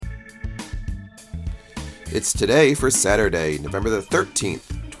It's today for Saturday, November the 13th,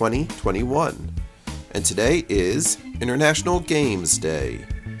 2021. And today is International Games Day.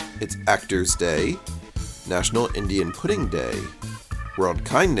 It's Actors Day, National Indian Pudding Day, World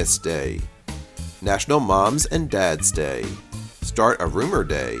Kindness Day, National Moms and Dads Day, Start a Rumor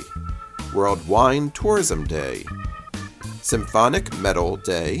Day, World Wine Tourism Day, Symphonic Metal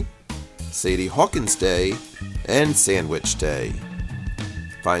Day, Sadie Hawkins Day, and Sandwich Day.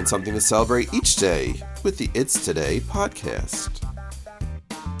 Find something to celebrate each day with the It's Today podcast.